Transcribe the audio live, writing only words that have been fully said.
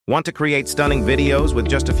Want to create stunning videos with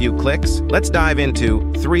just a few clicks? Let's dive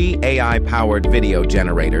into 3 AI-powered video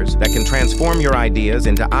generators that can transform your ideas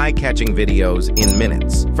into eye-catching videos in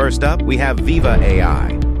minutes. First up, we have Viva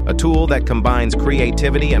AI, a tool that combines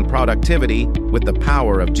creativity and productivity with the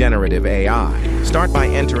power of generative AI. Start by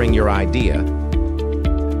entering your idea,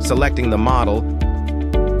 selecting the model,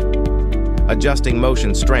 adjusting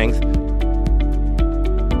motion strength,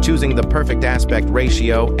 choosing the perfect aspect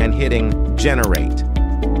ratio, and hitting Generate.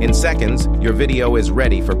 In seconds, your video is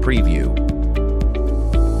ready for preview.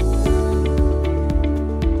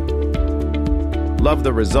 Love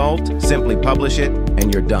the result? Simply publish it,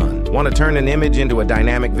 and you're done. Want to turn an image into a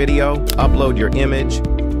dynamic video? Upload your image,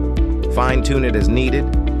 fine-tune it as needed,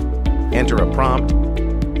 enter a prompt,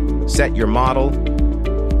 set your model,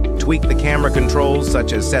 tweak the camera controls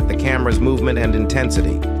such as set the camera's movement and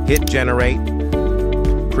intensity, hit Generate,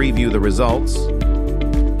 preview the results,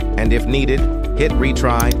 and if needed, hit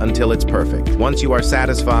retry until it's perfect. Once you are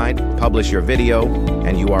satisfied, publish your video,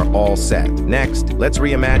 and you are all set. Next, let's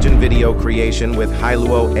reimagine video creation with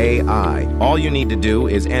Hailuo AI. All you need to do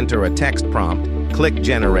is enter a text prompt, click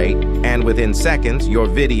Generate, and within seconds, your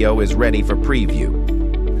video is ready for preview.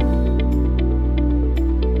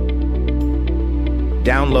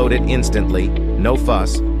 Download it instantly, no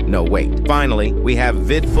fuss, no wait. Finally, we have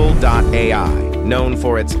Vidful.ai, known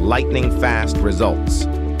for its lightning-fast results.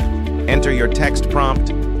 Enter your text prompt,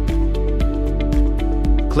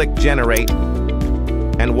 click Generate,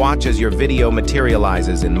 and watch as your video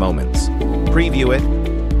materializes in moments. Preview it,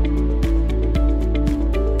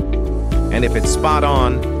 and if it's spot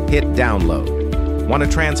on, hit Download. Want to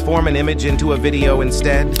transform an image into a video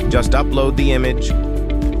instead? Just upload the image,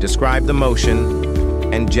 describe the motion,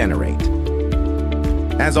 and generate.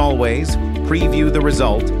 As always, preview the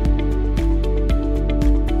result,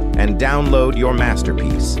 and download your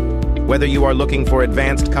masterpiece. Whether you are looking for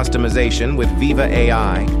advanced customization with Viva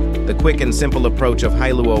AI, the quick and simple approach of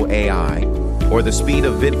Hailuo AI, or the speed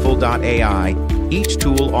of Vidful.ai, each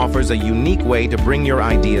tool offers a unique way to bring your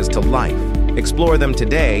ideas to life. Explore them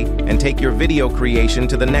today and take your video creation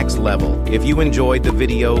to the next level. If you enjoyed the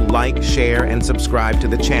video, like, share, and subscribe to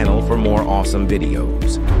the channel for more awesome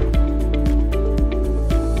videos.